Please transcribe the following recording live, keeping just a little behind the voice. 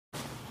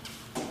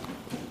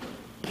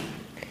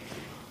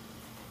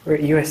We're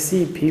at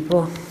USC,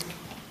 people.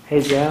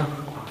 Hey, Joe.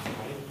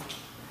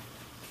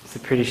 It's a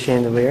pretty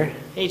chandelier.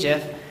 Hey,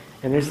 Jeff.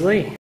 And there's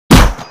Lee.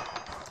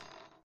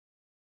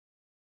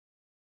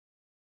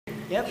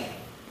 Yep.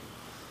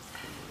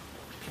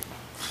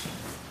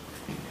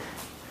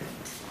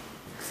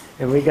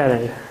 And we got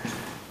an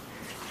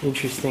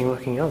interesting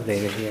looking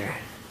elevator here.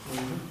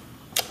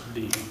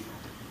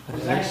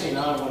 There's actually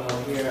another one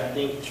over here. I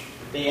think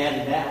they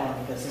added that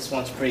one because this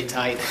one's pretty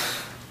tight.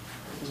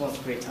 This one's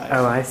pretty tight.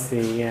 Oh, I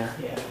see, yeah.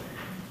 Yeah.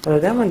 Oh,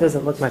 that one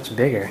doesn't look much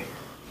bigger.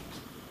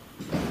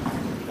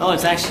 Oh,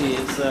 it's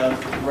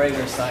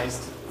regular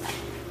sized.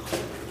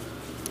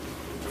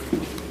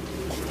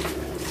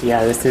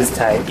 Yeah, this is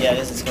tight. Yeah,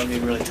 this is going to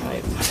be really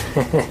tight.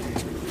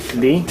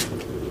 B?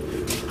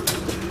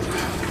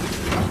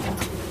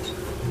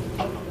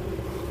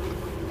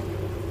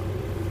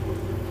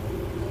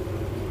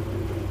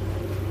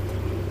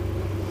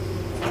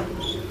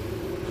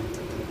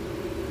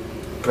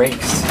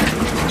 Brakes.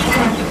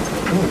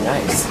 Ooh,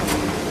 nice.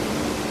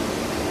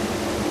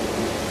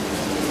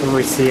 What do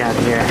we see out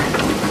here?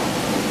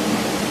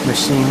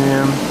 Machine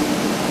room.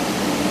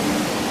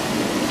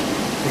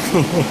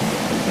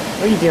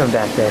 What are you doing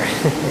back there?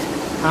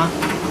 Huh?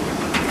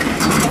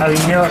 Oh,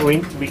 you know what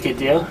we could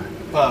do?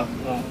 Well,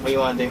 what do you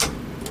want to do?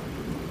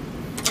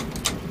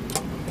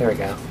 There we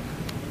go.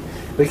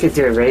 We could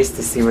do a race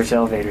to see which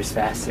elevator's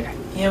faster.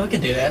 Yeah, we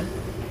could do that.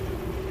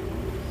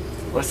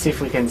 Let's see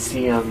if we can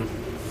see Can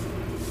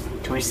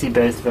we see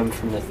both of them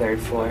from the third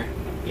floor?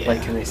 Yeah.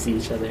 Like, can they see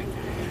each other?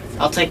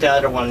 I'll take the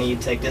other one and you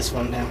take this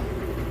one down.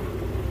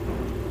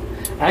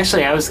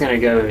 Actually, I was going to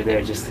go over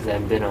there just because I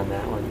haven't been on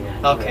that one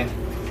yet. Okay.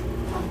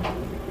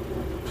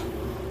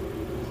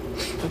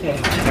 Okay.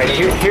 Alright,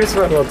 here's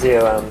what we'll do.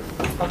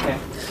 Okay.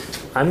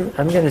 I'm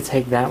going to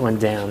take that one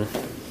down.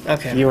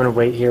 Okay. You want to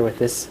wait here with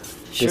this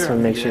Sure,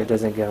 one, make yeah. sure it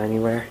doesn't go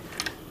anywhere?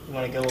 You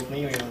want to go with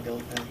me or you want to go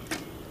with him?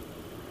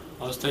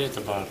 I'll stay at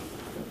the bottom.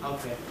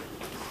 Okay.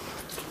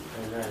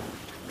 And then,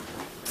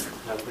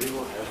 what do you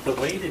want? The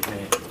weight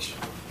advantage.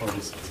 What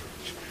is it?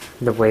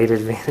 The weight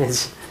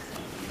advantage.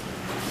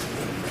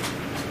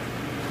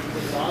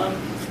 The bottom?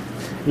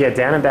 Yeah,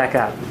 down and back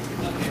up.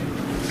 Okay.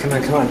 Come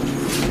on, come on.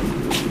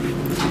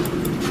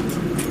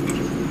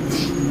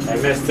 I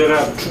messed it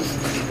up.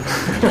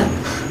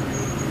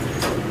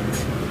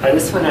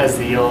 This one has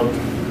the old...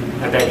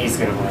 I bet he's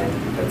going to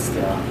win, but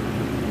still.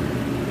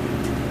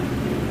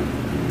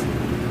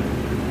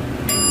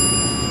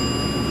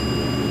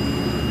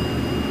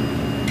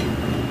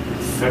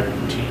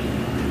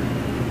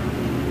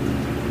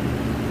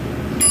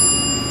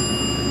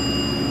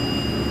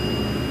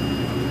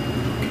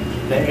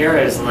 The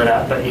arrow is lit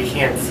up, but you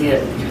can't see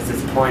it because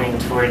it's pointing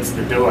towards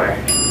the door.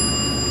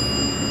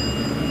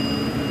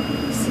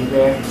 See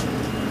there?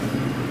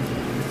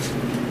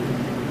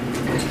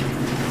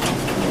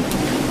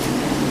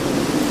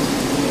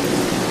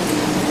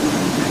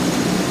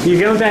 You're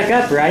going back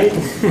up, right?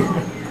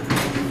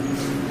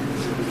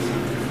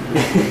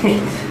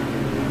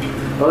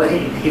 Well,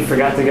 he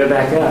forgot to go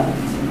back up.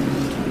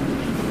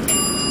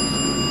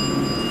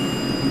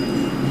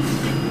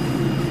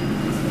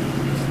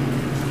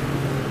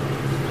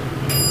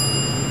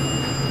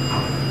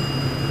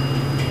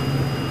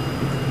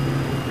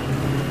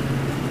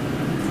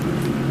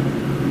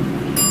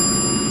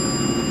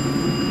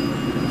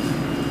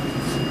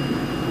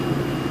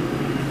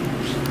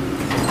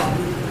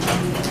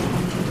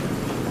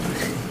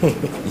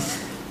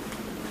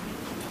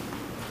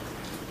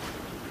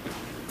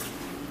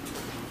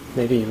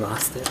 Maybe you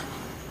lost it.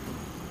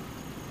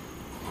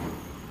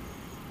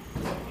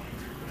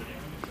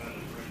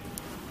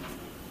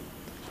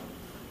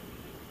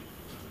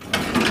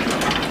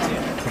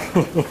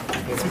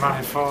 It's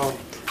my fault.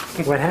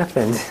 What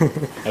happened?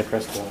 I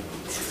pressed one.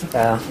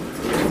 Oh.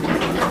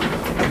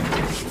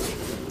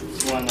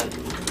 You want to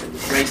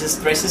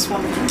raise this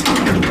one?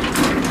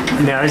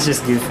 No, I was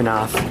just goofing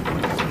off.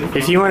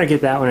 If you want to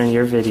get that one in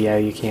your video,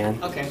 you can.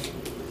 Okay.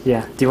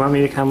 Yeah. Do you want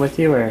me to come with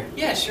you, or?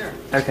 Yeah, sure.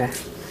 Okay.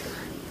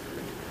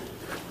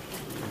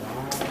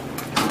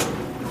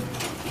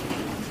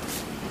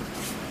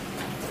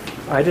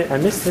 I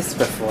missed this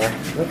before.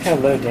 Look how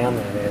low down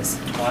that is.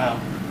 Wow.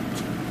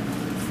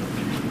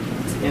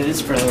 It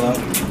is pretty low.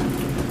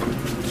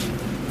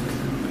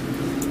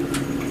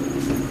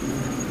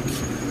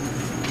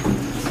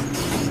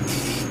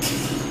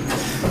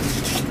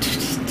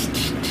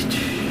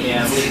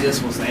 Yeah, I believe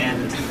this was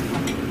added.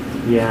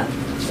 Yeah.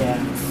 Yeah.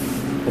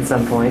 At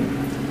some point.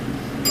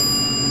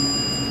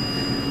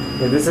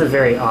 Yeah, this is a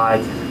very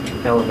odd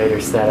elevator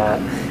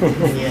setup.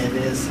 Yeah, it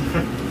is.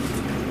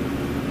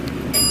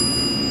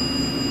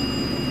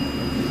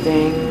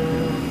 Ding.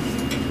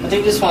 I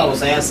think this one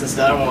was added since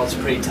the other one was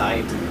pretty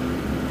tight.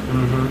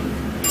 Mm-hmm.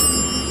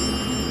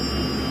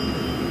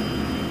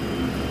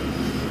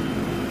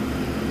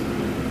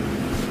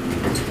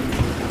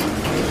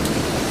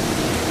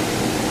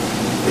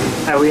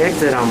 Oh, we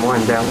exit on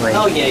one, don't we?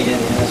 Oh, yeah,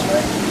 that's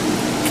right.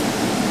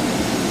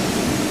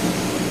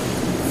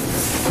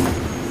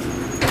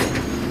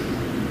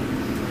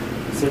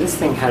 So this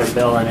thing had a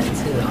bell in it,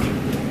 too.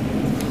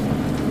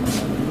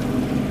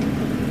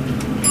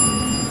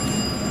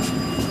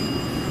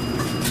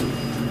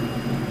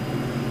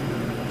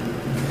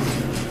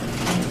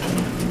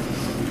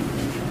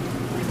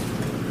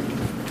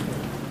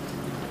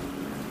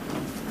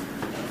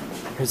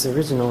 Here's the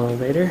original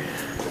elevator.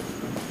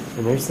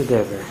 And there's the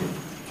Dover.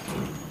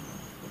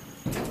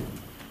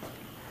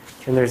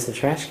 And there's the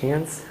trash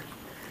cans.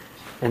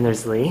 And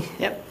there's Lee.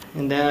 Yep.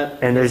 And that.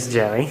 And there's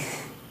Joey.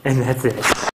 And that's it.